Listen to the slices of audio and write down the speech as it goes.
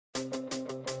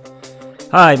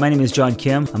Hi, my name is John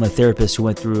Kim. I'm a therapist who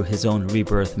went through his own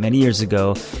rebirth many years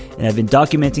ago, and I've been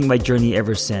documenting my journey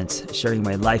ever since, sharing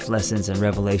my life lessons and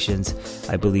revelations.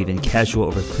 I believe in casual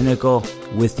over clinical,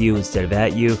 with you instead of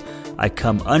at you. I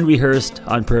come unrehearsed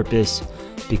on purpose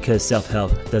because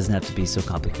self-help doesn't have to be so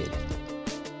complicated.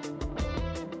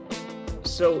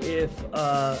 So if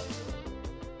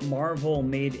Marvel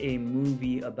made a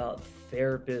movie about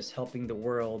therapists helping the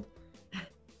world,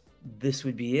 this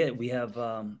would be it. We have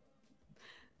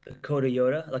Coda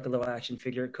Yoda, like a little action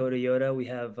figure, Coda Yoda. We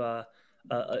have a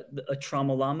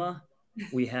trauma llama.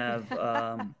 We have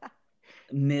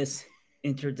Miss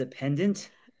Interdependent.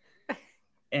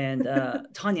 And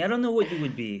Tanya, I don't know what you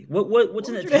would be. What's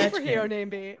an attachment? Superhero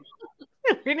name be?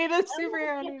 We need a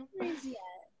superhero name.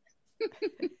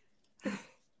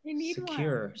 We need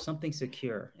secure, one. something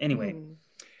secure. Anyway,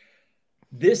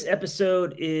 this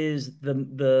episode is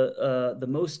the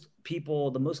most people,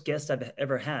 the most guests I've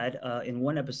ever had in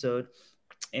one episode,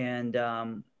 and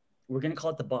we're gonna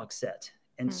call it the box set.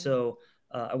 And so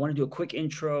I want to do a quick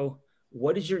intro.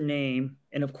 What is your name?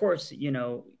 And of course, you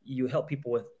know, you help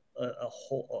people with a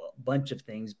whole bunch of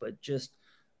things, but just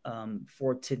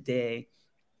for today,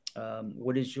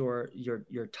 what is your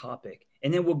topic?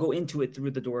 And then we'll go into it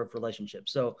through the door of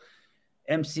relationships. So,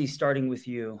 MC, starting with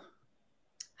you.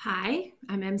 Hi,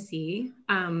 I'm MC.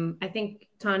 I think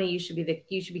Taune, you should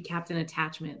be Captain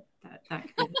Attachment.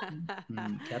 That could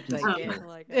Captain. I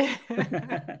like it.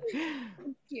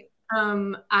 Thank you.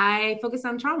 I focus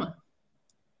on trauma.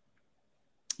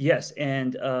 Yes,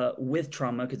 and with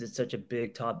trauma, because it's such a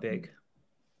big topic,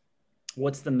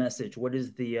 what's the message? What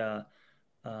is the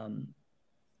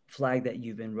flag that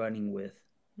you've been running with?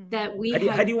 That we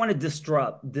how do you want to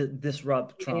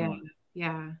disrupt trauma?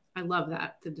 Yeah, I love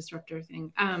that, the disruptor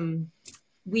thing.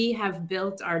 We have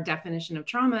built our definition of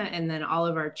trauma and then all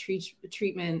of our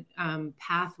treatment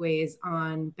pathways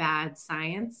on bad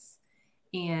science.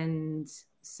 And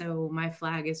so my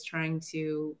flag is trying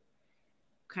to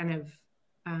kind of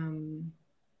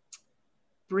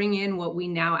bring in what we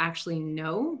now actually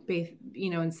know,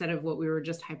 instead of what we were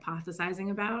just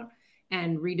hypothesizing about,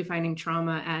 and redefining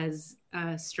trauma as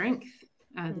strength.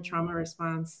 The trauma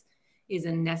response is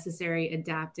a necessary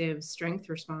adaptive strength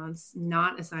response,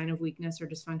 not a sign of weakness or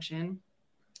dysfunction.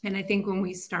 And I think when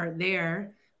we start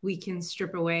there, we can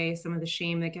strip away some of the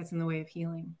shame that gets in the way of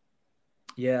healing.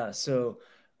 Yeah. So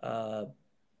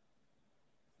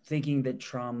thinking that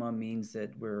trauma means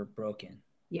that we're broken.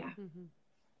 Yeah.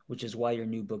 Which is why your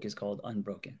new book is called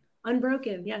Unbroken.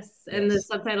 Unbroken, yes. And the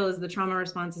subtitle is The Trauma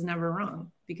Response is Never Wrong,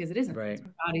 because it isn't. Right. It's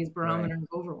our body's barometer of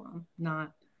overwhelm,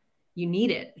 not you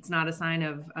need it. It's not a sign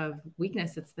of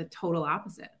weakness. It's the total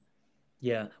opposite.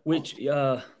 Yeah. Which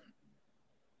I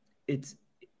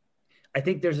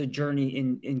think there's a journey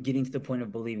in getting to the point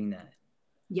of believing that.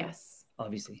 Yes.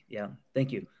 Obviously. Yeah.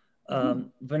 Thank you.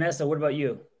 Vanessa, what about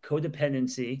you?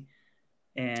 Codependency.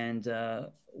 And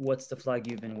what's the flag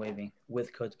you've been waving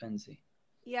with codependency?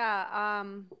 Yeah.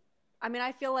 I mean,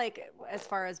 I feel like as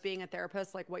far as being a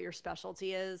therapist, like what your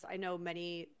specialty is, I know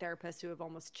many therapists who have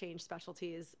almost changed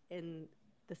specialties in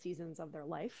the seasons of their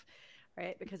life,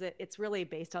 right? Because it's really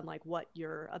based on like what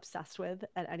you're obsessed with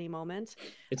at any moment.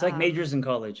 It's like majors in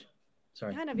college.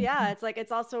 Sorry. Kind of, yeah. It's like,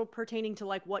 it's also pertaining to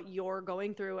like what you're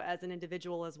going through as an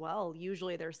individual as well.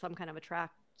 Usually there's some kind of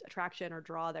attraction or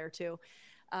draw there too.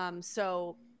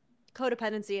 So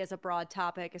codependency as a broad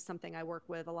topic is something I work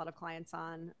with a lot of clients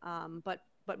on.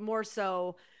 But more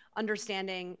so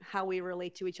understanding how we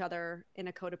relate to each other in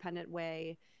a codependent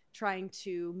way, trying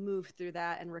to move through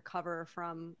that and recover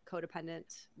from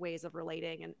codependent ways of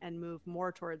relating and move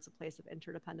more towards a place of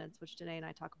interdependence, which Dene and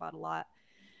I talk about a lot.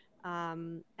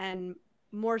 And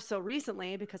more so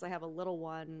recently, because I have a little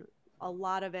one, a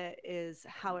lot of it is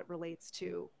how it relates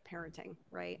to parenting,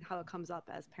 right? How it comes up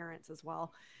as parents as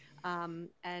well.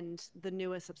 And the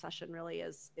newest obsession really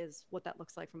is what that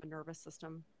looks like from a nervous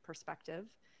system perspective.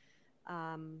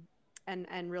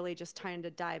 And really just trying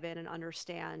to dive in and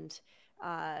understand,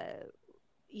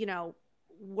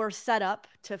 we're set up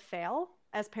to fail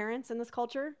as parents in this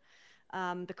culture.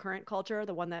 The current culture,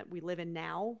 the one that we live in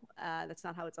now, that's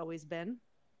not how it's always been.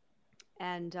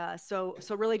 And so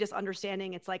really just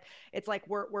understanding it's like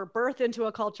we're birthed into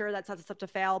a culture that sets us up to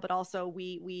fail, but also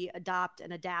we adopt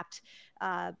and adapt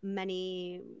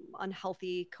many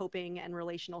unhealthy coping and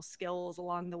relational skills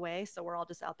along the way. So we're all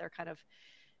just out there kind of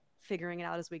figuring it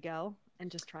out as we go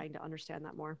and just trying to understand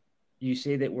that more. You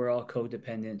say that we're all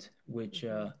codependent, which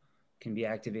can be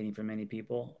activating for many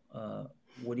people.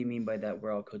 What do you mean by that?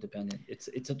 We're all codependent. It's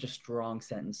such a strong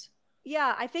sentence.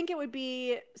 Yeah, I think it would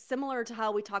be similar to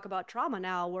how we talk about trauma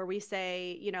now, where we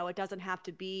say, it doesn't have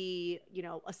to be,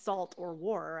 assault or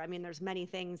war. I mean, there's many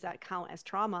things that count as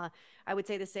trauma. I would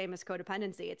say the same as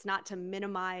codependency. It's not to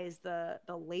minimize the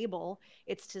label.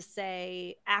 It's to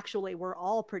say, actually, we're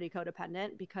all pretty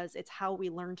codependent because it's how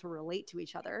we learn to relate to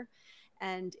each other.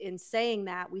 And in saying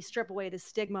that, we strip away the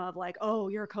stigma of like, oh,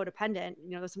 you're a codependent,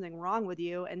 there's something wrong with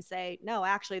you, and say, no,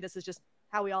 actually, this is just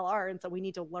how we all are. And so we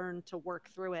need to learn to work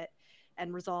through it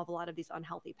and resolve a lot of these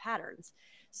unhealthy patterns.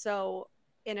 So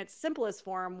in its simplest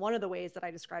form, one of the ways that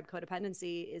I describe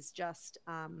codependency is just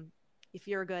if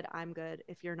you're good, I'm good.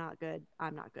 If you're not good,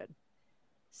 I'm not good.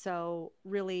 So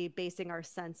really basing our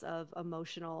sense of our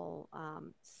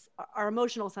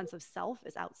emotional sense of self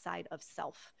is outside of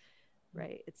self,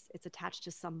 right? It's attached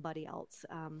to somebody else,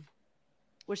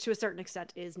 which to a certain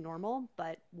extent is normal,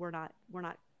 but we're not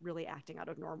really acting out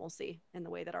of normalcy in the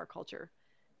way that our culture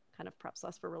kind of preps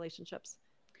us for relationships.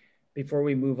 Before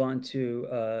we move on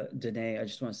to Dene, I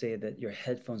just want to say that your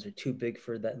headphones are too big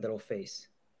for that little face.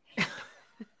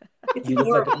 You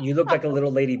look like a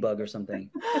little ladybug or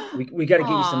something. We got to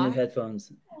get you some new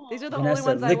headphones. These are the Vanessa,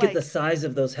 only ones I look like. at the size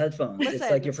of those headphones. Listen, it's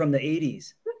like you're from the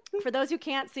 80s. For those who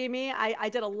can't see me, I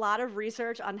did a lot of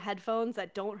research on headphones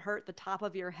that don't hurt the top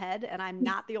of your head, and I'm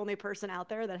not the only person out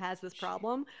there that has this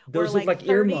problem. Those look like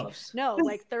earmuffs. No,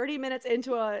 like 30 minutes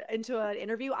into an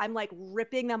interview, I'm like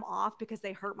ripping them off because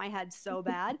they hurt my head so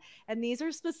bad. And these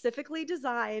are specifically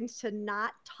designed to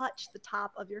not touch the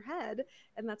top of your head,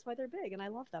 and that's why they're big, and I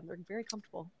love them. They're very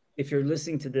comfortable. If you're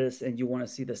listening to this and you want to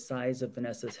see the size of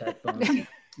Vanessa's headphones,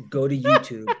 go to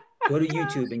YouTube. Go to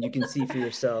YouTube and you can see for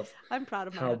yourself. I'm proud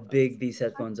of how big these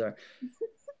headphones are.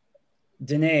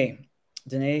 Dene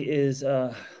is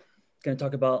going to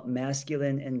talk about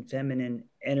masculine and feminine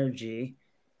energy,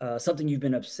 something you've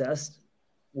been obsessed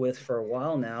with for a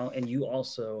while now, and you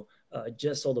also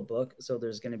just sold a book, so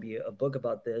there's going to be a book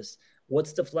about this.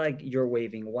 What's the flag you're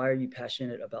waving? Why are you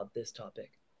passionate about this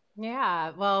topic?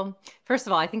 Yeah, well, first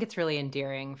of all, I think it's really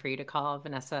endearing for you to call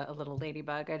Vanessa a little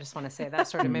ladybug. I just want to say that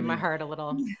sort of made my heart a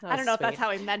little I don't know sweet. If that's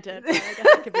how he meant it, but I guess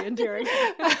it could be endearing.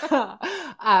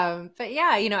 But yeah,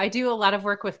 I do a lot of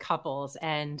work with couples,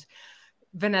 and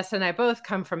Vanessa and I both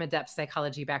come from a depth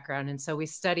psychology background. And so we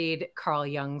studied Carl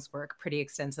Jung's work pretty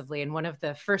extensively. And one of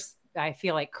the first, I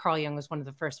feel like Carl Jung was one of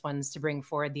the first ones to bring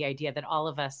forward the idea that all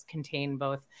of us contain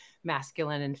both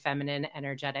masculine and feminine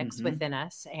energetics within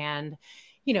us. And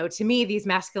to me, these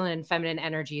masculine and feminine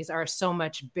energies are so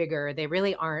much bigger. They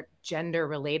really aren't gender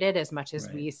related as much as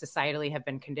we societally have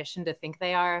been conditioned to think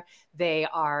they are. They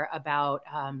are about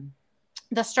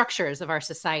the structures of our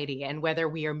society and whether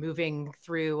we are moving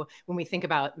through, when we think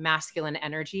about masculine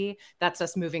energy, that's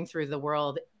us moving through the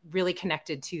world really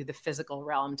connected to the physical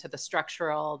realm, to the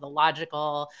structural, the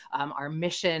logical, our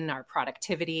mission, our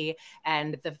productivity,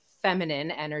 and the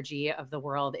feminine energy of the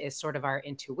world is sort of our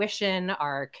intuition,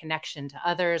 our connection to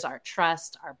others, our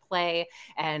trust, our play.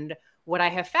 And what I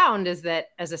have found is that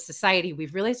as a society,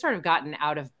 we've really sort of gotten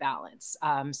out of balance.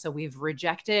 So we've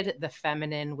rejected the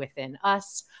feminine within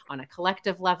us on a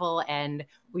collective level, and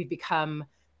we've become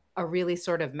a really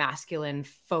sort of masculine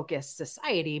focused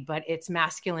society, but it's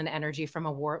masculine energy from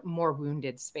a more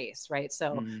wounded space, right?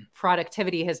 So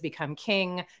productivity has become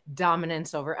king,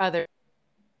 dominance over others,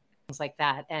 things like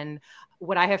that. And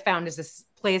what I have found is this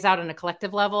plays out on a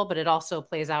collective level, but it also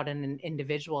plays out in an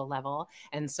individual level.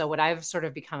 And so what I've sort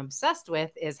of become obsessed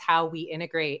with is how we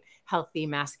integrate healthy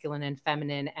masculine and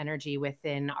feminine energy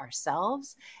within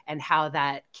ourselves and how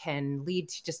that can lead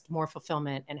to just more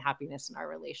fulfillment and happiness in our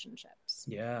relationships.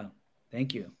 Yeah.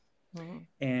 Thank you.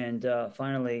 And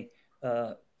finally,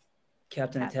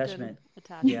 Captain Attachment.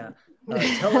 Yeah.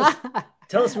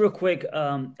 Tell us real quick,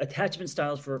 attachment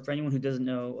styles for anyone who doesn't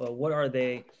know, what are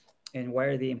they and why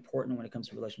are they important when it comes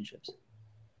to relationships?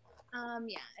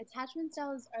 Attachment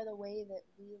styles are the way that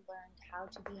we learned how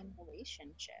to be in a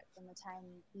relationship. From the time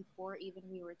before even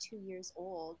we were 2 years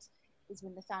old is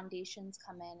when the foundations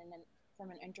come in, and then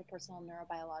from an interpersonal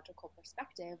neurobiological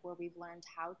perspective, where we've learned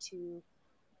how to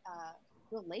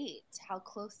relate, how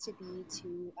close to be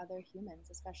to other humans,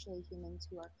 especially humans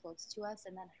who are close to us,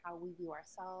 and then how we view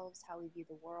ourselves, how we view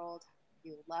the world, how we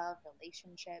view love,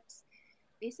 relationships,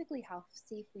 basically how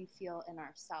safe we feel in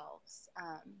ourselves,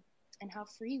 and how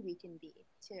free we can be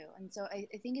too. And so I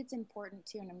think it's important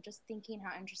too, and I'm just thinking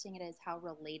how interesting it is how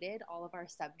related all of our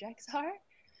subjects are.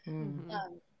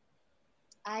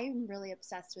 I'm really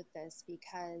obsessed with this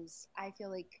because I feel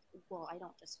like, well, I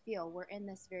don't just feel, we're in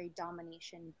this very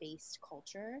domination-based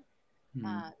culture,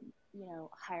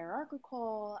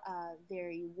 hierarchical,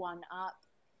 very one-up.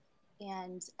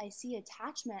 And I see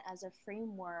attachment as a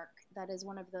framework that is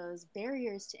one of those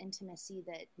barriers to intimacy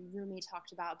that Rumi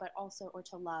talked about, but also, or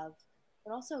to love,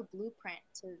 but also a blueprint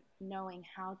to knowing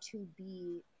how to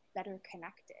be better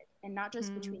connected. And not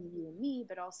just between you and me,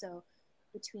 but also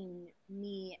between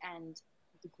me and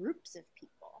the groups of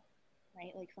people,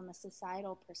 right? Like from a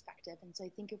societal perspective. And so I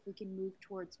think if we can move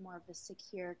towards more of a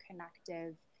secure,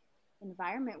 connective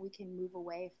environment, we can move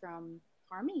away from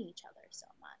harming each other so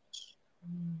much.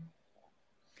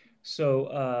 So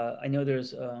I know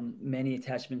there's many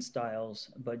attachment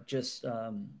styles, but just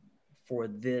for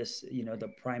this,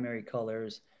 the primary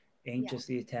colors: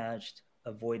 anxiously attached,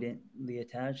 avoidantly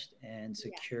attached, and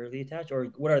securely attached. Or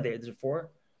what are they? Is there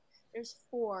 4? There's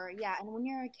 4, yeah. And when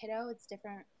you're a kiddo, it's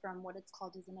different from what it's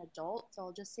called as an adult. So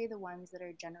I'll just say the ones that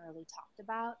are generally talked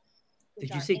about.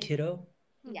 Did you say kiddo?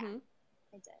 Yeah,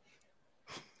 I did.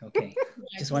 Okay,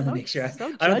 just wanted to make sure.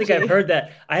 So I don't think I've heard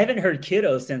that. I haven't heard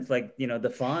kiddo since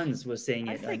the Fonz was saying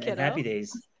it in Happy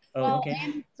Days. Oh, well,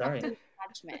 okay. Sorry.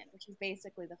 Attachment, which is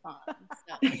basically the Fonz.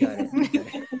 So.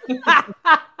 Got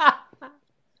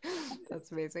it.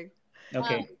 That's amazing.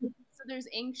 Okay. So there's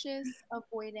anxious,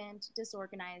 avoidant,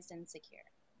 disorganized, and secure.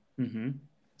 Mm-hmm.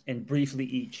 And briefly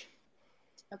each.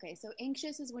 Okay, so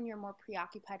anxious is when you're more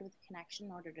preoccupied with connection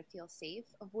in order to feel safe.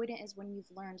 Avoidant is when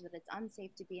you've learned that it's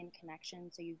unsafe to be in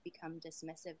connection, so you've become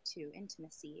dismissive to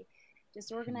intimacy.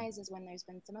 Disorganized is when there's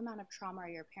been some amount of trauma or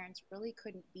your parents really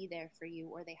couldn't be there for you,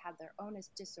 or they had their own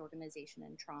disorganization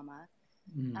and trauma.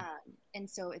 And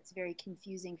so it's very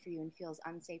confusing for you and feels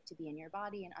unsafe to be in your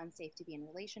body and unsafe to be in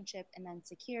relationship. And then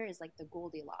secure is like the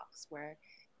Goldilocks, where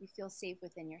you feel safe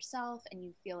within yourself and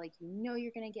you feel like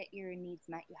you're going to get your needs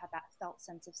met. You have that felt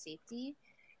sense of safety,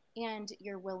 and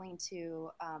you're willing to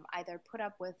either put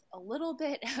up with a little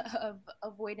bit of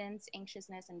avoidance,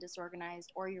 anxiousness, and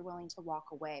disorganized, or you're willing to walk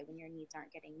away when your needs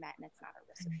aren't getting met and it's not a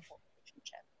reciprocal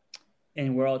relationship.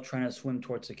 And we're all trying to swim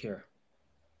towards secure.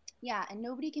 Yeah, and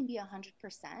nobody can be 100%,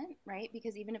 right?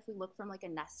 Because even if we look from like a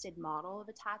nested model of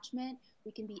attachment,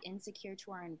 we can be insecure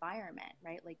to our environment,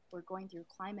 right? Like we're going through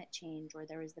climate change, or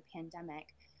there was the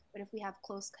pandemic. But if we have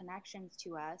close connections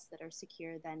to us that are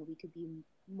secure, then we could be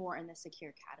more in the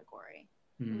secure category.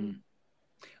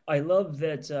 I love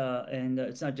that, and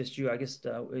it's not just you. I guess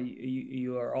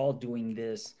you are all doing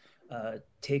this,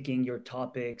 taking your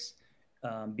topics,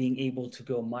 being able to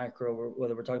go micro,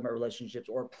 whether we're talking about relationships,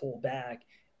 or pull back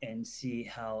and see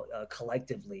how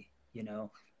collectively,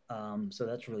 so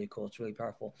that's really cool. It's really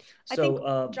powerful. I think,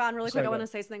 John, really quick, I want to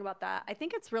say something about that. I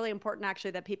think it's really important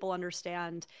actually that people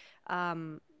understand,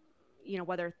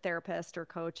 whether therapist or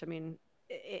coach,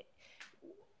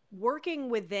 working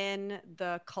within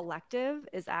the collective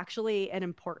is actually an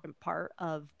important part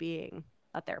of being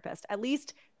a therapist, at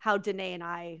least how Dene and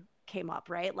I came up,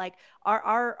 right? Like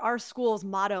our school's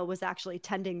motto was actually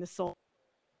tending the soul.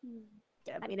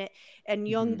 And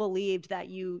Jung believed that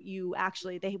you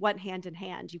actually, they went hand in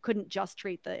hand. You couldn't just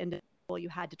treat the individual, you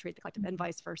had to treat the collective, and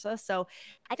vice versa. So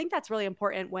I think that's really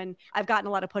important. When I've gotten a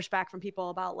lot of pushback from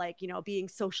people about being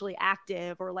socially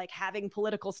active or like having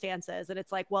political stances, and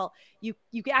it's like, well, you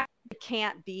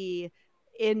can't be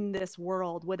in this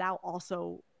world without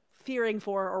also fearing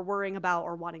for or worrying about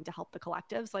or wanting to help the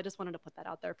collective. So I just wanted to put that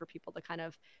out there for people to kind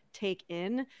of take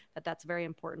in that that's very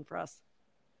important for us.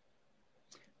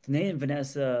 Dene and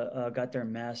Vanessa got their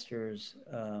masters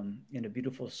in a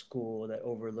beautiful school that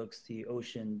overlooks the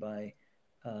ocean by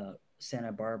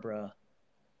Santa Barbara.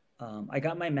 I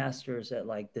got my master's at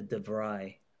like the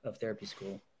DeVry of therapy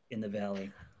school in the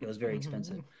Valley. It was very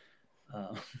expensive.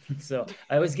 So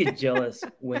I always get jealous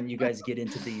when you guys get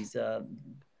into these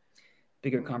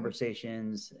bigger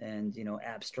conversations and,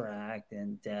 abstract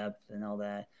and depth and all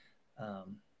that.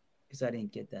 Because I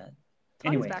didn't get that.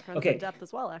 Tony's background's in depth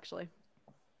as well, actually.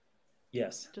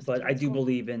 Yes, but I do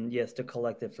believe in, the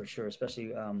collective for sure,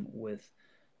 especially with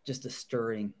just the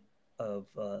stirring of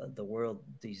the world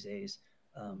these days.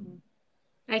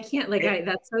 I can't,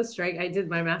 that's so striking. I did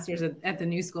my master's at the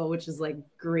New School, which is like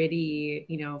gritty,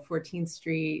 14th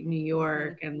Street, New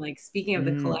York. And like, speaking of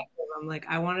the collective, I'm like,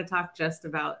 I want to talk just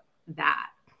about that.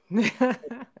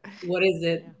 What is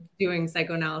it doing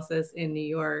psychoanalysis in New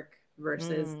York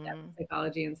versus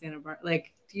psychology in Santa Barbara?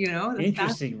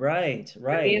 Interesting. Right.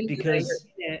 Because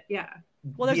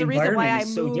well, there's a reason why I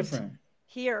moved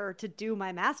here to do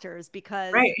my master's,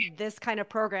 because this kind of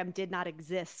program did not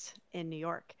exist in New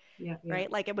York. Right.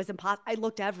 Like it was impossible. I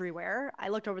looked everywhere. I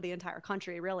looked over the entire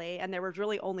country, really. And there was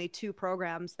really only 2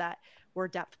 programs that were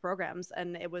depth programs.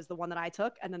 And it was the one that I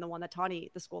took, and then the one that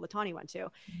the school that Taune went to.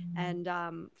 And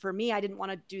for me, I didn't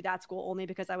want to do that school only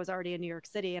because I was already in New York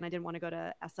City and I didn't want to go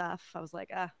to SF. I was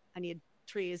like, I need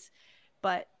trees.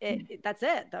 But that's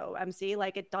it though, MC.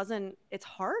 Like it's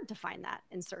hard to find that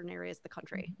in certain areas of the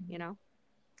country, you know?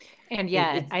 And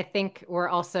yeah, I think we're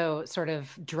also sort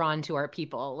of drawn to our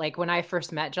people. Like when I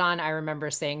first met John, I remember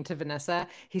saying to Vanessa,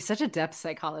 he's such a depth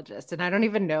psychologist. And I don't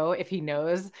even know if he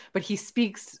knows, but he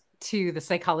speaks to the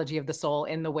psychology of the soul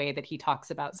in the way that he talks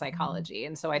about psychology.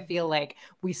 And so I feel like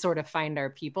we sort of find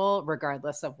our people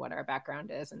regardless of what our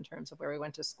background is in terms of where we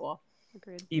went to school.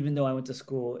 Agreed. Even though I went to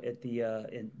school at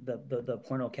in the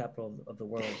porno capital of the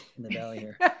world in the Valley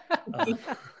here,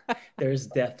 there's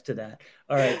depth to that.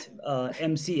 All right,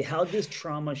 MC, how does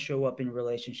trauma show up in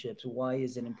relationships? Why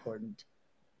is it important?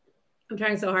 I'm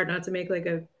trying so hard not to make like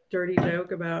a dirty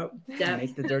joke about depth.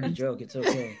 Make the dirty joke. It's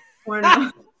okay.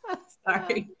 Porno.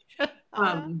 Sorry.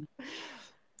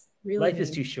 Really Life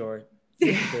is too short.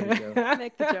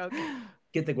 Make the joke.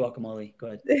 Get the guacamole. Go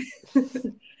ahead.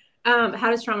 How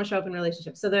does trauma show up in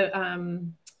relationships? So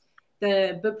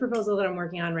the book proposal that I'm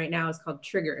working on right now is called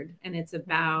Triggered, and it's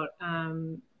about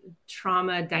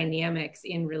trauma dynamics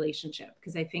in relationship.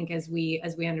 Because I think as we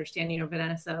understand,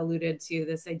 Vanessa alluded to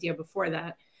this idea before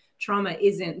that trauma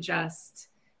isn't just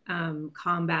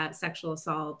combat, sexual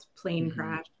assault, plane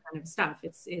crash kind of stuff.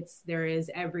 There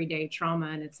is everyday trauma,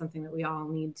 and it's something that we all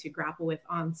need to grapple with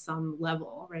on some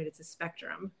level, right? It's a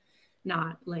spectrum,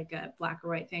 not like a black or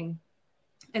white thing.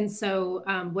 And so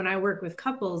when I work with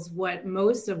couples,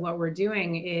 most of what we're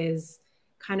doing is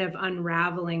kind of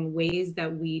unraveling ways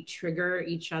that we trigger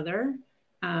each other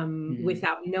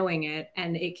without knowing it.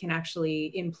 And it can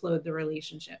actually implode the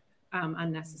relationship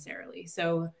unnecessarily.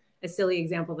 So a silly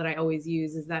example that I always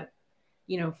use is that,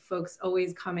 folks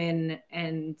always come in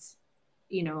and,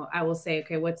 I will say,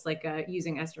 okay, what's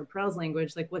using Esther Perel's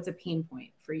language, like what's a pain point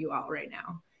for you all right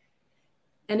now?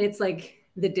 And it's like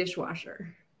the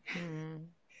dishwasher.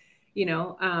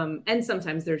 And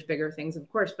sometimes there's bigger things, of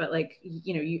course, but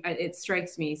it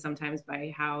strikes me sometimes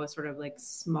by how sort of like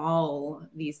small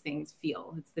these things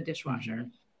feel. It's the dishwasher,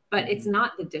 but it's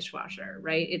not the dishwasher,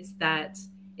 right? It's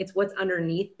what's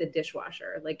underneath the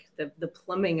dishwasher, like the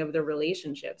plumbing of the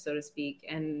relationship, so to speak.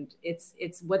 And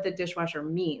it's what the dishwasher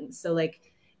means. So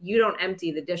like you don't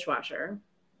empty the dishwasher,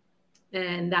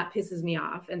 and that pisses me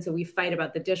off. And so we fight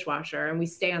about the dishwasher and we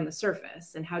stay on the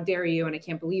surface and how dare you? And I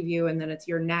can't believe you. And then it's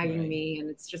you're nagging me and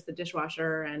it's just the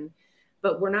dishwasher.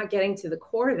 But we're not getting to the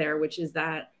core there, which is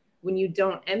that when you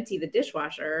don't empty the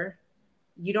dishwasher,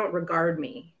 you don't regard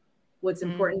me. What's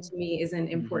important to me isn't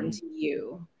important to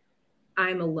you.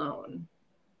 I'm alone.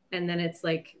 And then it's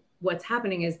like, what's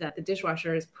happening is that the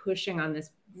dishwasher is pushing on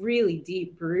this really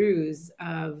deep bruise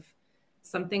of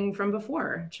something from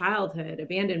before, childhood,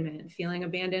 abandonment, feeling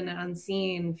abandoned and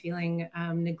unseen, feeling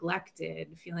neglected,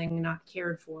 feeling not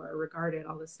cared for or regarded,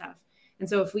 all this stuff. And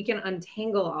so if we can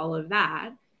untangle all of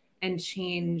that and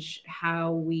change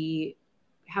how we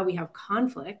have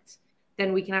conflict,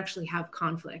 then we can actually have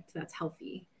conflict that's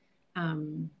healthy.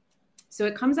 So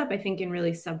it comes up, I think, in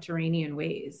really subterranean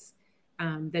ways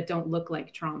that don't look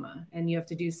like trauma. And you have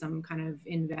to do some kind of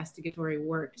investigatory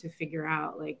work to figure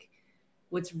out like,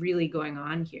 what's really going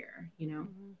on here,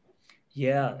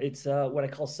 Yeah, it's what I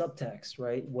call subtext,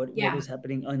 right? What is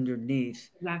happening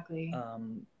underneath? Exactly.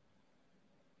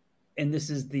 And this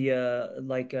is this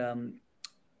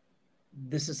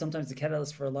is sometimes the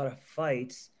catalyst for a lot of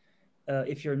fights.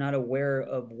 If you're not aware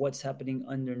of what's happening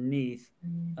underneath,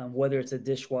 whether it's a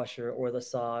dishwasher or the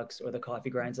socks or the coffee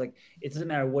grinds, like it doesn't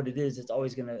matter what it is, it's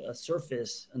always going to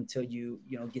surface until you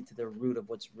get to the root of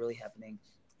what's really happening.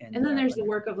 And then there's the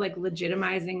work of like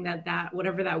legitimizing that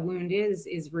whatever that wound is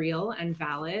real and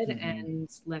valid. And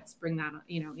let's bring that,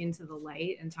 into the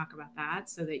light and talk about that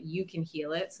so that you can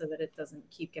heal it so that it doesn't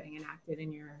keep getting enacted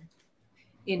in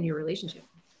your relationship.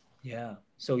 Yeah.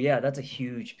 So yeah, that's a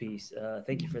huge piece.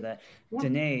 Thank you for that. Yeah.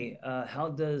 Dene, how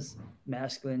does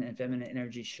masculine and feminine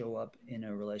energy show up in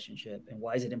a relationship and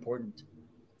why is it important?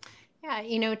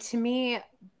 Yeah, to me,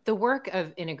 the work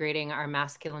of integrating our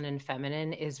masculine and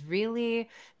feminine is really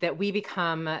that we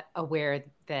become aware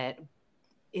that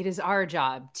it is our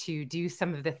job to do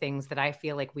some of the things that I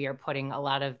feel like we are putting a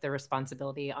lot of the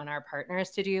responsibility on our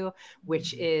partners to do,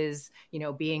 which is,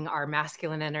 being our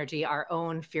masculine energy, our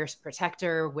own fierce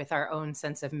protector with our own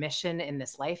sense of mission in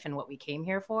this life and what we came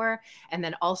here for. And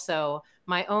then also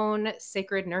my own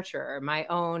sacred nurturer, my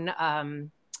own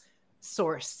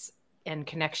source and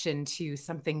connection to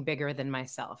something bigger than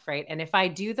myself, right? And if I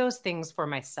do those things for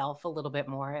myself a little bit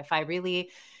more, if I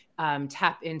really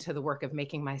tap into the work of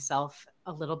making myself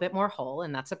a little bit more whole.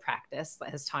 And that's a practice.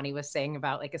 As Taune was saying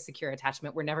about like a secure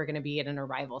attachment, we're never going to be in an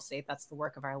arrival state. That's the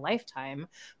work of our lifetime.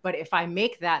 But if I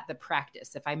make that the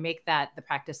practice, if I make that the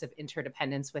practice of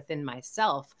interdependence within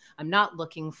myself, I'm not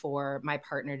looking for my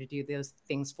partner to do those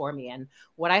things for me. And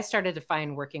what I started to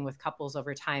find working with couples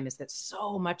over time is that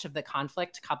so much of the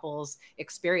conflict couples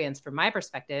experience, from my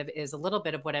perspective, is a little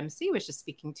bit of what MC was just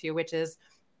speaking to, which is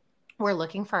we're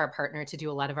looking for our partner to do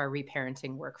a lot of our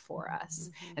reparenting work for us.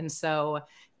 Mm-hmm. And so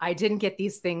I didn't get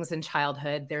these things in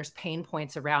childhood. There's pain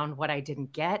points around what I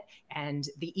didn't get. And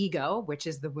the ego, which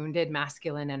is the wounded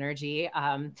masculine energy.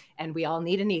 And we all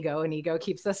need an ego. An ego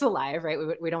keeps us alive, right?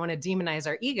 We don't want to demonize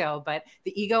our ego, but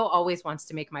the ego always wants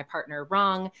to make my partner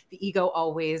wrong. The ego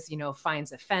always,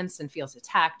 finds offense and feels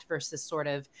attacked, versus sort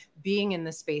of being in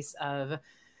the space of,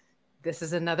 this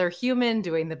is another human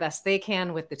doing the best they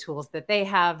can with the tools that they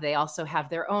have. They also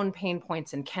have their own pain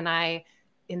points. And can I,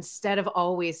 instead of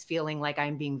always feeling like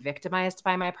I'm being victimized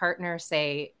by my partner,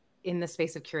 say, in the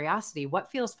space of curiosity,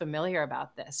 what feels familiar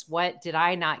about this? What did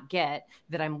I not get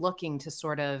that I'm looking to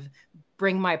sort of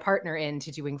bring my partner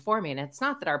into doing for me? And it's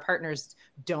not that our partners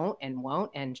don't and won't,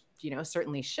 and,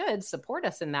 certainly should support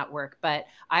us in that work. But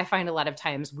I find a lot of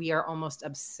times we are almost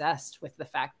obsessed with the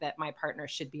fact that my partner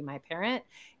should be my parent.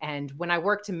 And when I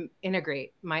work to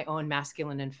integrate my own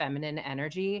masculine and feminine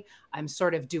energy, I'm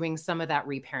sort of doing some of that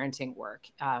reparenting work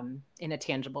in a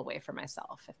tangible way for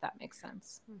myself, if that makes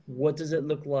sense. What does it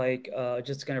look like,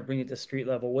 just to kind of bring it to street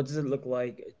level, what does it look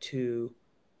like to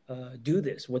do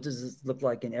this? What does this look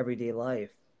like in everyday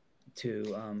life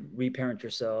to reparent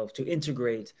yourself, to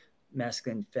integrate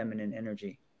masculine, feminine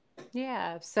energy?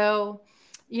 Yeah. So,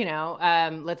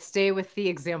 let's stay with the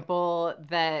example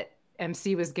that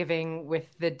MC was giving with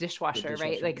the dishwasher,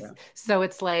 right? Like, yeah. So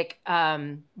it's like,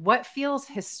 what feels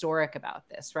historic about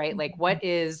this, right? Like, what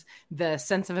is the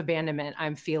sense of abandonment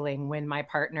I'm feeling when my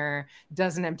partner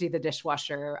doesn't empty the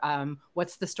dishwasher?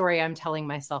 What's the story I'm telling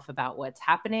myself about what's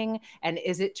happening? And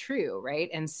is it true, right?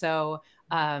 And so,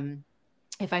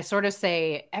 if I sort of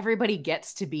say everybody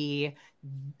gets to be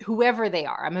whoever they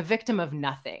are, I'm a victim of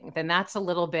nothing, then that's a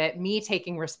little bit me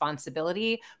taking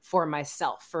responsibility for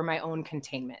myself, for my own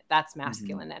containment. That's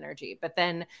masculine energy. But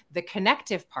then the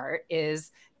connective part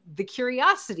is the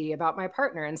curiosity about my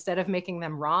partner. Instead of making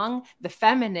them wrong, the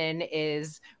feminine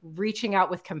is reaching out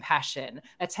with compassion,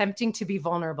 attempting to be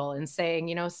vulnerable and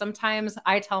saying, sometimes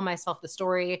I tell myself the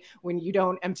story when you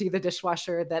don't empty the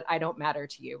dishwasher that I don't matter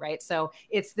to you, right? So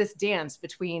it's this dance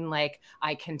between like,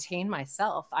 I contain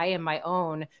myself. I am my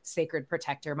own sacred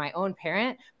protector, my own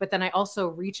parent, but then I also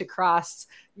reach across,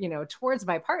 towards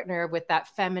my partner with that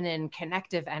feminine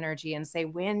connective energy and say,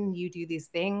 when you do these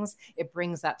things, it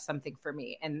brings up something for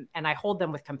me. And I hold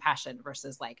them with compassion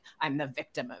versus like, I'm the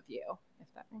victim of you, if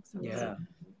that makes sense. Yeah.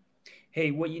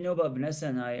 Hey, what you know about Vanessa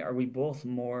and I, are we both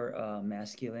more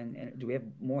masculine? And do we have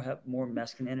more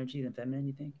masculine energy than feminine,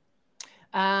 you think?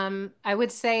 I would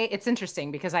say it's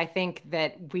interesting because I think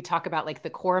that we talk about like the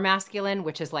core masculine,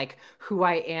 which is like who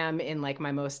I am in like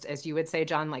my most, as you would say,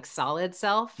 John, like solid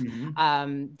self,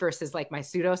 versus like my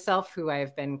pseudo self, who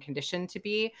I've been conditioned to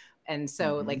be. And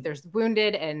so like there's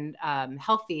wounded and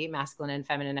healthy masculine and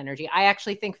feminine energy. I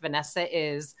actually think Vanessa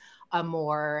is a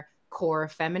more core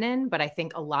feminine, but I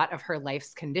think a lot of her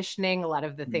life's conditioning, a lot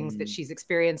of the things that she's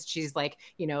experienced, she's like,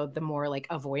 the more like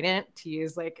avoidant, to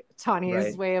use like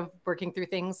Taune's way of working through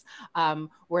things.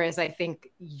 Whereas I think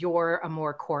you're a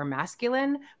more core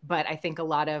masculine, but I think a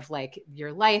lot of like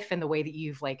your life and the way that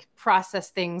you've like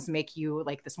processed things make you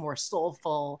like this more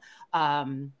soulful,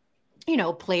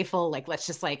 playful, like, let's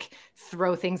just like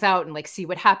throw things out and like see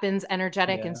what happens,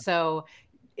 energetic. Yeah. And so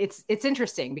it's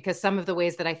interesting because some of the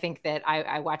ways that I think that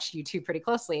I watch you two pretty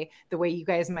closely, the way you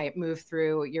guys might move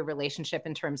through your relationship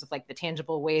in terms of like the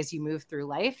tangible ways you move through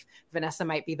life, Vanessa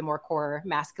might be the more core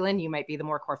masculine, you might be the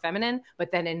more core feminine.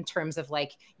 But then in terms of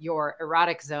like your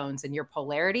erotic zones and your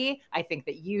polarity, I think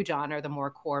that you, John, are the more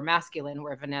core masculine,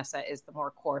 where Vanessa is the more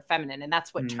core feminine. And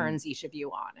that's what turns each of you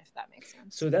on, if that makes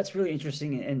sense. So that's really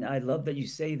interesting. And I love that you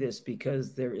say this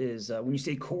because there is, when you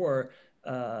say core,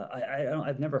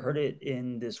 I've never heard it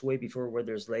in this way before, where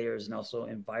there's layers and also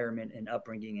environment and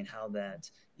upbringing and how that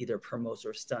either promotes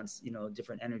or stunts,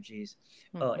 different energies.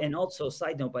 And also,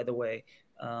 side note, by the way,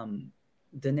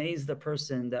 Dene's the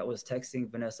person that was texting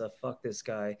Vanessa, "Fuck this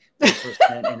guy,"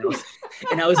 and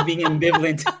I was being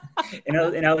ambivalent.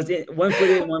 And I was in, 1 foot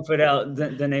in, 1 foot out.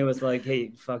 Dene was like,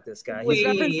 "Hey, fuck this guy. He's He's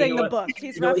referencing the book.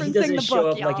 He's referencing he doesn't the show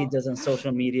book, up like he y'all. does on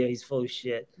social media. He's full of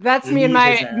shit." That's me and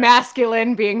my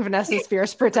masculine being Vanessa's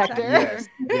fierce protector.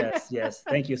 Yes.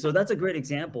 Thank you. So that's a great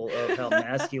example of how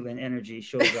masculine energy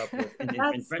shows up in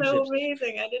friendships. That's so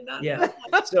amazing. I did not know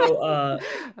that. So I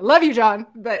love you, John.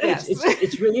 But yes,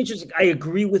 it's really interesting. I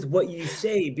agree with what you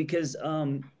say because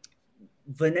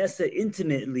Vanessa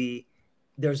intimately,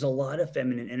 there's a lot of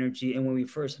feminine energy. And when we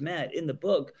first met in the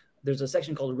book, there's a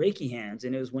section called Reiki hands.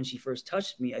 And it was when she first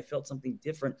touched me, I felt something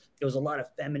different. There was a lot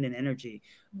of feminine energy.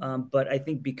 But I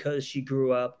think because she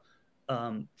grew up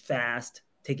fast,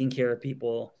 taking care of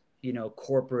people,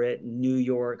 corporate, New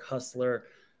York, hustler,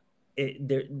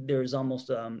 there's almost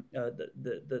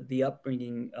the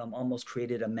upbringing almost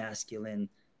created a masculine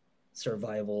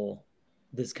survival,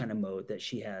 this kind of mode that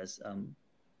she has.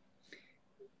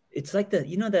 It's like that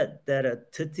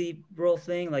Tootsie Roll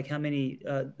thing, like how many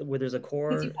where there's a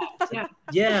core, and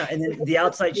then the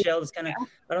outside shell is kind of,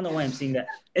 I don't know why I'm seeing that.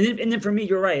 And then for me,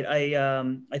 you're right.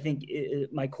 I think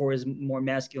my core is more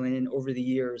masculine, and over the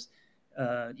years,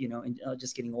 and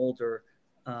just getting older,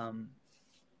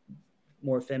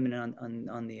 more feminine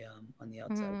on the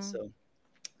outside. So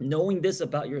knowing this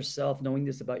about yourself, knowing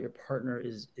this about your partner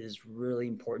is really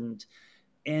important,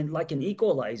 and like an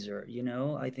equalizer.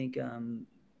 I think.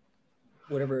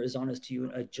 Whatever is honest to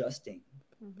you, adjusting,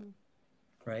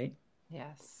 right?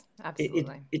 Yes,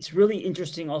 absolutely. It's really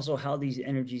interesting also how these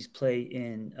energies play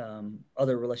in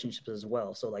other relationships as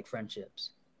well. So like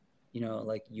friendships,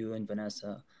 like you and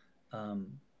Vanessa,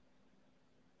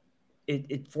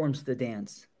 it forms the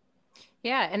dance.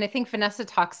 Yeah. And I think Vanessa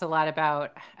talks a lot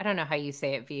about, I don't know how you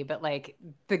say it, V, but like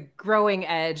the growing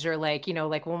edge, or like,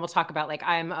 like when we'll talk about like,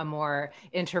 I'm a more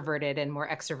introverted and more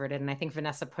extroverted. And I think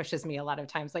Vanessa pushes me a lot of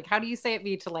times, like, how do you say it,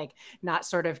 V, to like not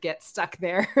sort of get stuck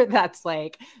there? That's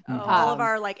like all of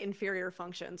our like inferior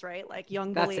functions, right? Like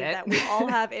Jung believed that we all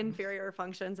have inferior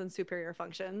functions and superior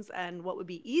functions. And what would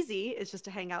be easy is just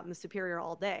to hang out in the superior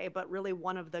all day. But really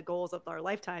one of the goals of our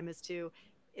lifetime is to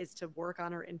work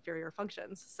on our inferior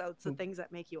functions. So it's the things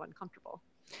that make you uncomfortable.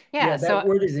 Yeah, that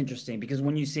word is interesting because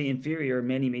when you say inferior,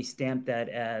 many may stamp that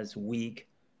as weak,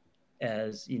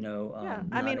 as,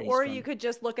 I mean, or you could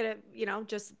just look at it,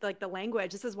 just like the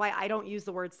language. This is why I don't use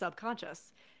the word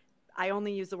subconscious. I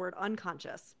only use the word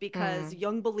unconscious because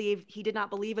Jung did not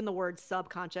believe in the word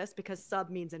subconscious because sub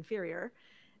means inferior.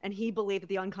 And he believed that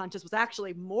the unconscious was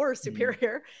actually more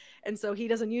superior. And so he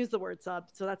doesn't use the word sub.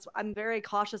 So I'm very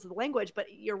cautious of the language, but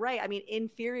you're right. I mean,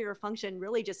 inferior function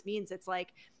really just means it's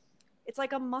like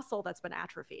a muscle that's been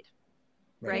atrophied,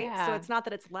 right? Yeah. So it's not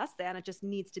that it's less than, it just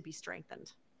needs to be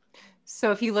strengthened.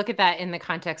 So if you look at that in the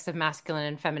context of masculine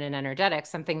and feminine energetics,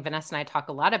 something Vanessa and I talk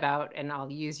a lot about, and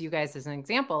I'll use you guys as an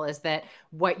example, is that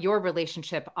what your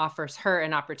relationship offers her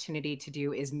an opportunity to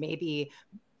do is maybe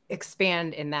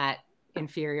expand in that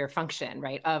inferior function,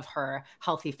 right, of her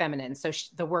healthy feminine. So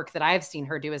the work that I've seen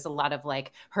her do is a lot of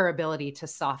like her ability to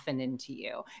soften into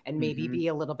you and maybe be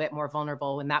a little bit more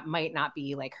vulnerable when that might not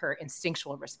be like her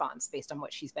instinctual response based on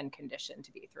what she's been conditioned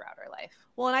to be throughout her life.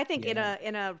 Well, and I think in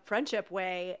a friendship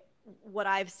way, what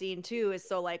I've seen too is,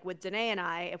 so like with Dene and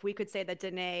I, if we could say that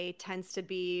Dene tends to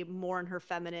be more in her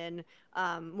feminine,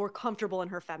 more comfortable in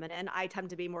her feminine, I tend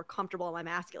to be more comfortable in my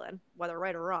masculine, whether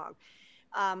right or wrong.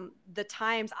 The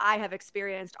times I have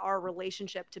experienced our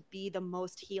relationship to be the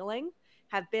most healing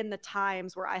have been the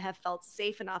times where I have felt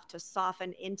safe enough to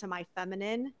soften into my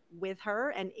feminine with her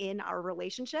and in our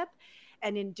relationship.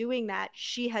 And in doing that,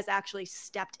 she has actually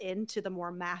stepped into the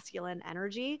more masculine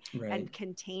energy and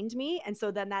contained me. And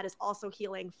so then that is also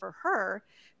healing for her,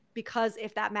 because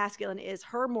if that masculine is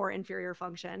her more inferior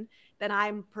function, then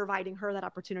I'm providing her that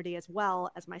opportunity as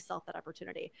well as myself that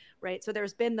opportunity, right? So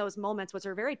there's been those moments, which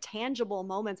are very tangible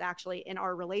moments actually in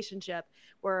our relationship,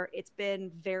 where it's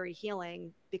been very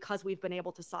healing because we've been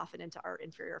able to soften into our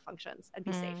inferior functions and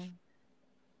be safe.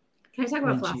 Can I talk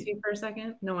about philosophy for a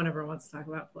second? No one ever wants to talk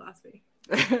about philosophy.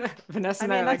 Vanessa, I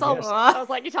mean, that's all. I was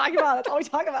like, you talking about? That's all we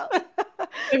talk about.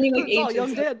 I mean, like that's all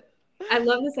Jung did. I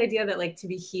love this idea that like to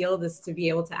be healed is to be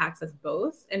able to access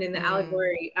both. And in the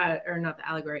allegory, or not the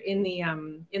allegory, in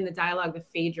the dialogue, the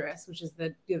Phaedrus, which is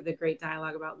the great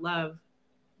dialogue about love,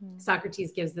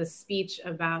 Socrates gives this speech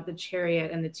about the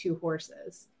chariot and the two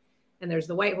horses. And there's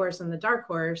the white horse and the dark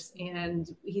horse.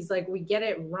 And he's like, we get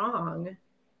it wrong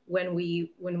when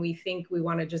we think we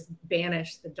want to just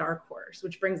banish the dark horse,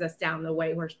 which brings us down. The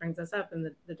white horse brings us up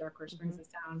and the dark horse brings us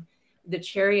down. The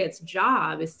chariot's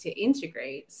job is to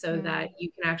integrate so that you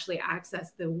can actually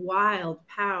access the wild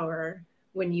power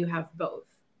when you have both,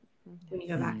 when you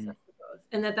have access to both.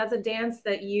 And that's a dance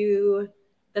that you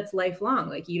that's lifelong.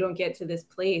 Like you don't get to this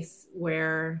place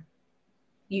where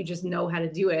you just know how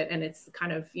to do it and it's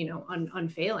kind of, you know,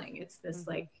 unfailing. It's this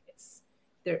like, it's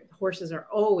their horses are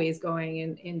always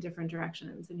going in different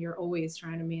directions and you're always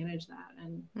trying to manage that.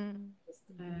 And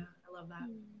I love that.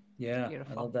 Yeah,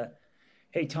 Beautiful. I love that.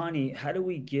 Hey, Taune, how do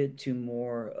we get to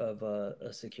more of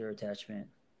a secure attachment,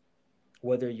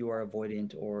 whether you are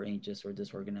avoidant or anxious or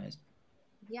disorganized?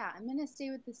 Yeah, I'm going to stay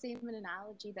with the same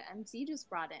analogy that MC just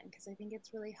brought in because I think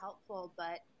it's really helpful.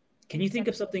 But can you think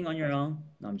of something on your own?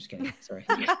 No, I'm just kidding. Sorry.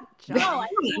 No, I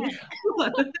can't.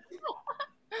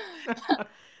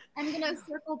 I'm going to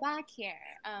circle back here.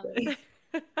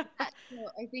 So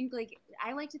I think like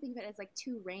I like to think of it as like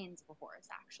two reins of a horse,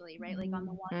 actually, right? Like on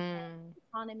the one hand,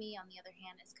 autonomy, on the other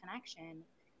hand is connection.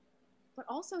 But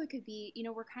also it could be, you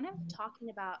know, we're kind of talking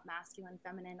about masculine,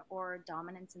 feminine, or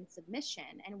dominance and submission.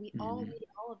 And we all need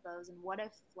all of those. And what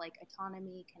if like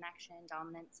autonomy, connection,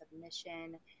 dominance,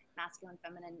 submission, masculine,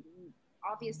 feminine,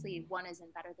 obviously one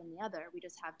isn't better than the other. We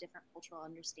just have different cultural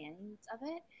understandings of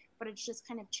it. But it's just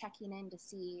kind of checking in to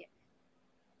see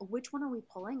which one are we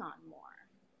pulling on more?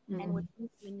 And which one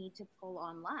do we need to pull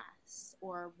on less?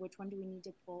 Or which one do we need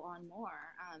to pull on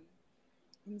more?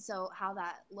 And so how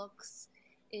that looks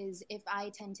is if I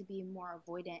tend to be more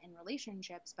avoidant in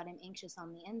relationships, but I'm anxious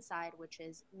on the inside, which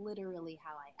is literally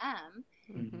how I am,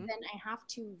 then I have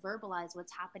to verbalize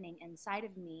what's happening inside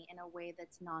of me in a way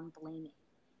that's non-blaming.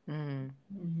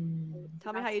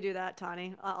 Tell me how you do that,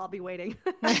 Taune. I'll be waiting.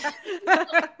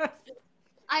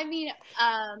 I mean,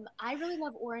 I really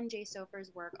love Oren J.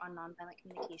 Sofer's work on nonviolent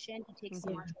communication. He takes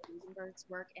Marshall Rosenberg's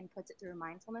work and puts it through a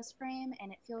mindfulness frame,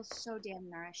 and it feels so damn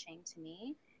nourishing to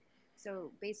me.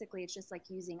 So basically, it's just like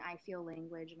using I feel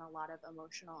language and a lot of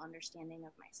emotional understanding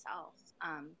of myself,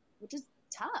 which is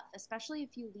tough, especially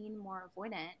if you lean more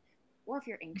avoidant, or if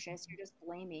you're anxious, you're just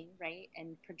blaming, right,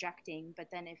 and projecting.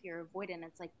 But then if you're avoidant,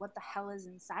 it's like, what the hell is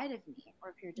inside of me? Or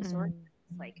if you're disorganized,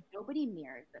 it's like, nobody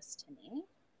mirrored this to me.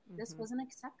 This wasn't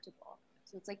acceptable.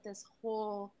 So it's like this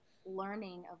whole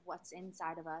learning of what's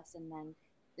inside of us, and then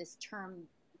this term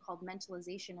called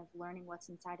mentalization of learning what's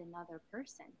inside another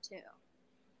person too.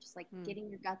 Just like getting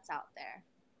your guts out there.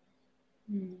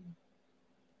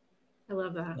 I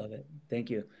love that. Love it. Thank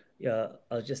you. Yeah,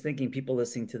 I was just thinking people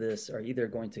listening to this are either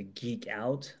going to geek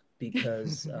out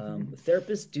because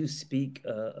therapists do speak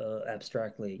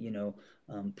abstractly, you know,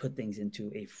 put things into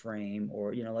a frame,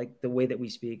 or, you know, like the way that we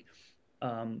speak.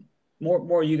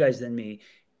 More you guys than me.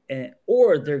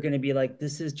 Or they're going to be like,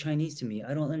 this is Chinese to me.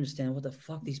 I don't understand what the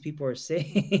fuck these people are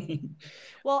saying.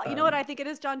 Well, you know what I think it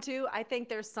is, John, too? I think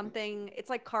there's something, it's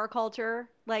like car culture.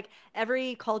 Like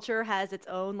every culture has its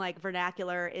own like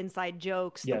vernacular, inside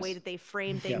jokes, the way that they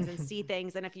frame things and see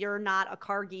things. And if you're not a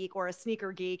car geek or a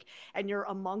sneaker geek and you're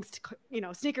amongst, you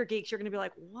know, sneaker geeks, you're going to be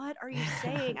like, what are you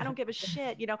saying? I don't give a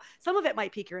shit. You know, some of it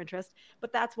might pique your interest,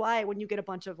 but that's why when you get a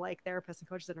bunch of like therapists and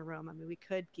coaches in a room, I mean, we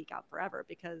could geek out forever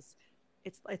because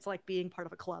it's like being part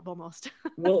of a club almost.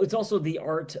 Well, it's also the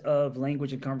art of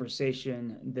language and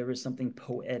conversation. There is something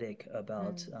poetic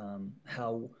about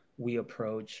how we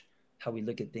approach, how we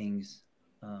look at things,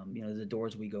 you know, the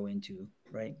doors we go into,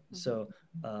 right? So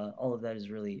all of that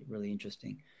is really, really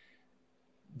interesting.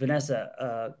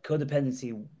 Vanessa,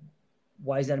 codependency,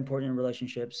 why is that important in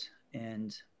relationships,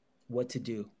 and what to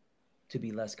do to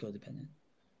be less codependent?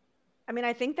 I mean,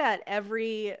 I think that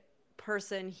every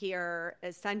person here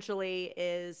essentially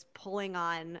is pulling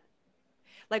on,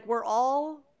 like, we're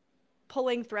all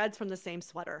pulling threads from the same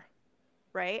sweater,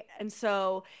 right? And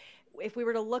so if we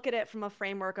were to look at it from a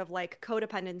framework of like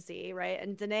codependency, right?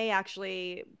 And Dene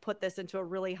actually put this into a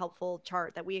really helpful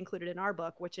chart that we included in our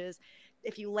book, which is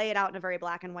if you lay it out in a very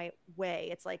black and white way,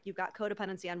 it's like you've got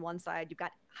codependency on one side, you've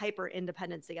got hyper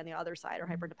independency on the other side, or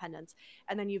hyper dependence,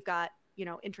 and then you've got, you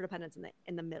know, interdependence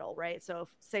in the middle, right? So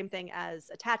same thing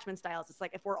as attachment styles. It's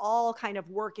like if we're all kind of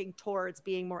working towards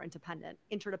being more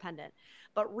interdependent,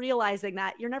 but realizing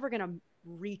that you're never going to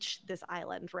reach this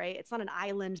island, right? It's not an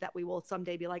island that we will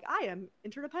someday be like, I am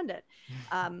interdependent.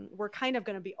 We're kind of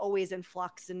going to be always in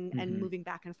flux and moving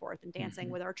back and forth and dancing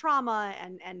with our trauma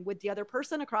and with the other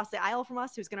person across the aisle from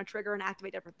us who's going to trigger and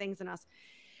activate different things in us.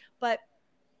 But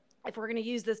if we're going to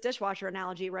use this dishwasher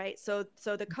analogy, right? So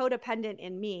the codependent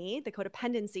in me, the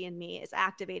codependency in me is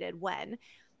activated when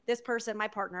this person, my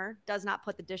partner, does not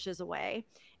put the dishes away.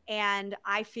 And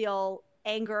I feel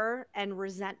anger and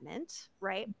resentment,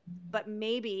 right? But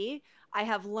maybe I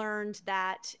have learned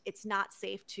that it's not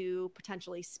safe to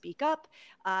potentially speak up.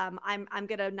 I'm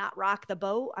going to not rock the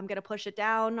boat. I'm going to push it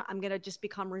down. I'm going to just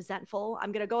become resentful.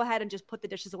 I'm going to go ahead and just put the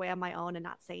dishes away on my own and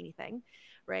not say anything,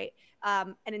 right?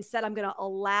 And instead, I'm going to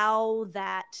allow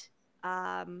that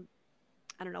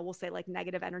I don't know, we'll say like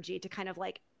negative energy to kind of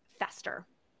like fester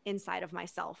inside of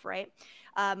myself, right?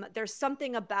 There's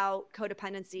something about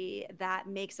codependency that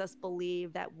makes us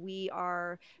believe that we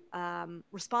are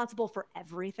responsible for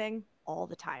everything all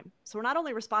the time. So we're not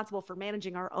only responsible for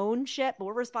managing our own shit, but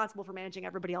we're responsible for managing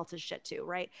everybody else's shit too,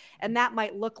 right? And that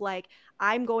might look like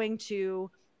I'm going to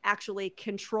actually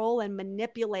control and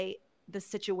manipulate the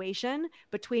situation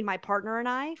between my partner and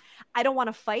I don't want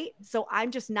to fight, so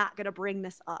I'm just not going to bring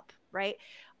this up, right?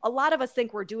 A lot of us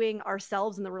think we're doing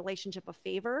ourselves in the relationship a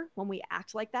favor when we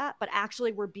act like that, but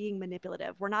actually we're being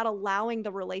manipulative. We're not allowing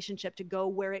the relationship to go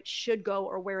where it should go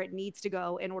or where it needs to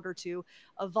go in order to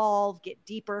evolve, get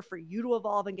deeper, for you to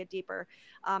evolve and get deeper.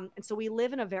 And so we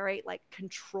live in a very like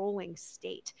controlling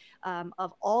state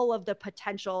of all of the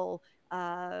potential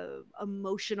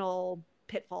emotional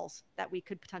pitfalls that we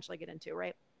could potentially get into,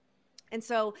 right? And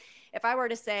so if I were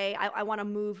to say, I want to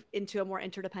move into a more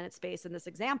interdependent space in this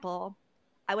example,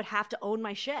 I would have to own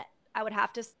my shit. I would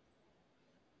have to,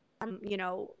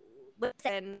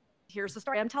 listen, here's the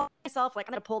story I'm telling myself. Like,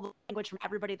 I'm going to pull the language from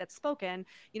everybody that's spoken.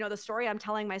 The story I'm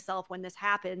telling myself when this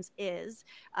happens is,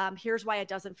 here's why it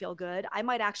doesn't feel good. I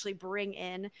might actually bring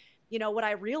in, what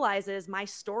I realize is my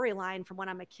storyline from when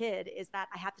I'm a kid is that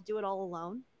I have to do it all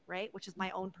alone. Right? Which is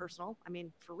my own personal,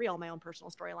 for real, my own personal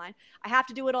storyline. I have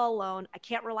to do it all alone. I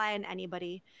can't rely on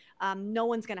anybody. No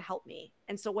one's going to help me.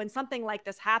 And so when something like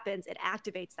this happens, it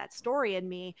activates that story in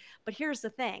me. But here's the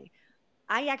thing.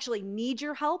 I actually need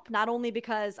your help, not only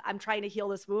because I'm trying to heal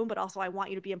this wound, but also I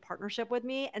want you to be in partnership with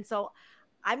me. And so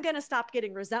I'm going to stop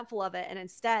getting resentful of it. And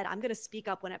instead, I'm going to speak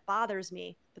up when it bothers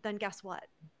me. But then guess what?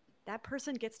 That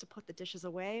person gets to put the dishes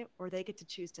away, or they get to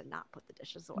choose to not put the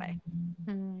dishes away.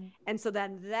 Mm-hmm. And so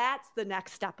then that's the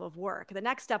next step of work. The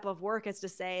next step of work is to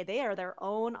say they are their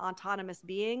own autonomous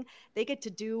being. They get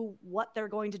to do what they're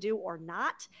going to do or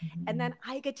not. Mm-hmm. And then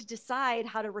I get to decide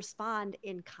how to respond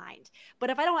in kind.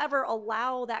 But if I don't ever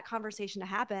allow that conversation to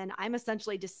happen, I'm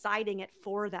essentially deciding it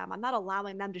for them. I'm not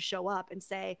allowing them to show up and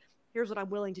say, here's what I'm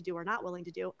willing to do or not willing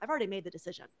to do. I've already made the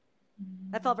decision.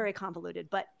 Mm-hmm. That felt very convoluted,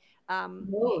 but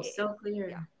so clear.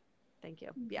 Yeah. Thank you.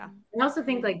 Yeah. I also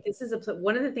think like this is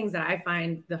one of the things that I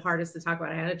find the hardest to talk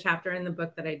about. I had a chapter in the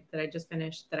book that I just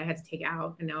finished that I had to take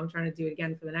out, and now I'm trying to do it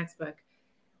again for the next book.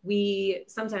 We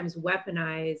sometimes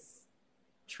weaponize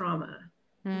trauma.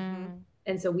 Mm-hmm.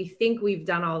 And so we think we've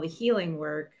done all the healing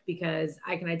work because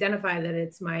I can identify that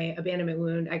it's my abandonment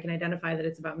wound. I can identify that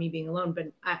it's about me being alone, but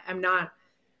I'm not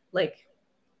like,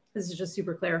 this is just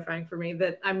super clarifying for me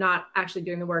that I'm not actually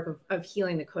doing the work of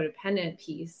healing the codependent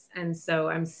piece. And so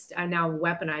I'm now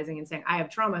weaponizing and saying, I have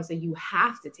trauma, so you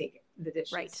have to take the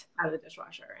dishes out of the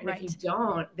dishwasher. And if you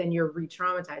don't, then you're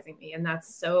re-traumatizing me. And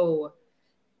that's so...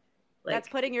 that's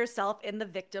putting yourself in the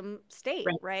victim state,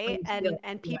 right?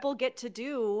 And people get to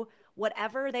do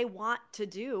whatever they want to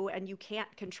do, and you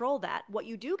can't control that. What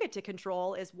you do get to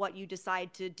control is what you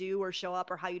decide to do or show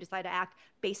up or how you decide to act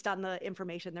based on the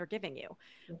information they're giving you,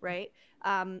 right?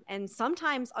 And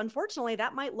sometimes, unfortunately,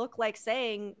 that might look like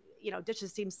saying,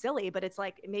 dishes seem silly, but it's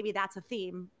like, maybe that's a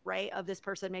theme, right? Of this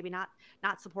person maybe not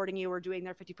supporting you or doing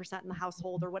their 50% in the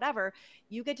household or whatever.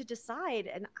 You get to decide,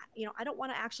 and, I don't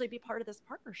want to actually be part of this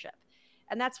partnership.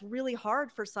 And that's really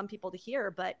hard for some people to hear,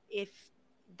 but if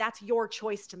that's your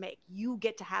choice to make, you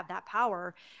get to have that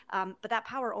power. But that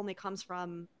power only comes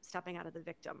from stepping out of the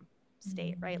victim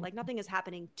state, right? Like nothing is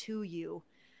happening to you.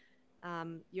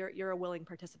 You're a willing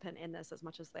participant in this as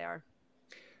much as they are.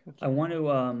 I want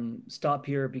to stop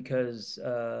here because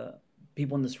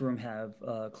people in this room have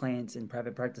clients in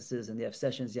private practices and they have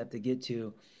sessions you have to get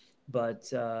to. But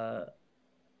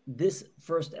this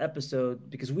first episode,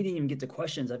 because we didn't even get to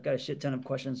questions, I've got a shit ton of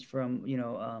questions from,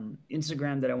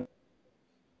 Instagram that I want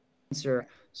to answer.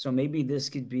 So maybe this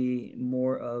could be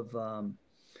more of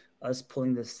us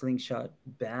pulling the slingshot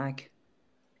back,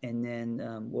 and then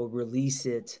we'll release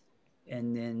it,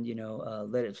 and then,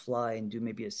 let it fly and do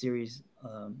maybe a series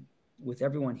with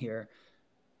everyone here.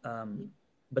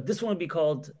 But this one would be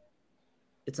called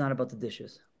It's Not About the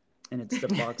Dishes, and it's the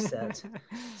box set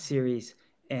series.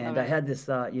 And I had this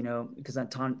thought, because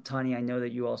Taune, I know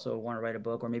that you also want to write a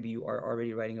book, or maybe you are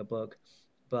already writing a book.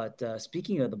 But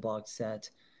speaking of the box set,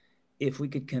 if we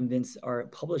could convince our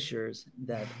publishers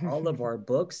that all of our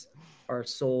books are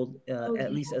sold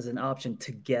at least as an option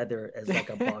together as like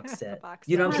a box set.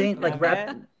 You know what I'm saying? Like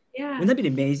wouldn't that be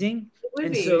amazing? It would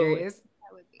and be.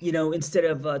 So, instead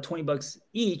of $20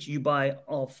 each, you buy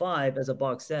all 5 as a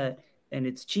box set, and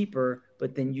it's cheaper,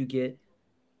 but then you get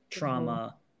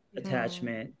trauma,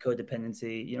 attachment,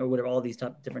 codependency, whatever, all these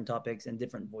different topics and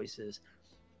different voices.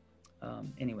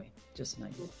 Anyway, just an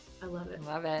idea. I love it.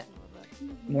 Love it.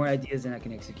 More ideas than I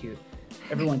can execute.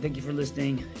 Everyone, thank you for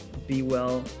listening. Be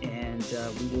well, and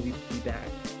we will be back.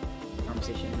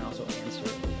 Conversation and also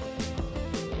answer.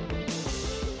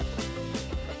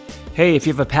 Hey, if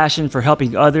you have a passion for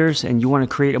helping others and you want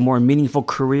to create a more meaningful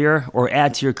career or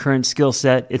add to your current skill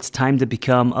set, it's time to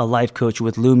become a life coach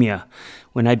with Lumia.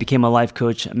 When I became a life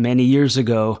coach many years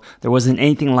ago, there wasn't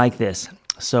anything like this.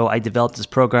 So I developed this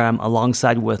program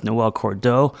alongside with Noel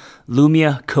Cordeau,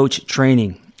 Lumia Coach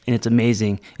Training. And it's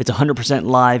amazing. It's 100%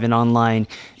 live and online,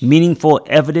 meaningful,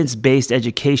 evidence-based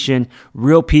education,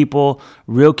 real people,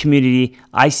 real community,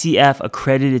 ICF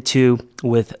accredited too,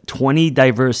 with 20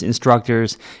 diverse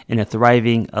instructors and a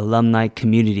thriving alumni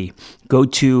community. Go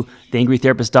to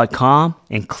theangrytherapist.com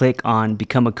and click on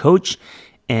Become a Coach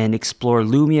and explore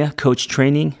Lumia Coach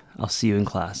Training. I'll see you in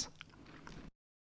class.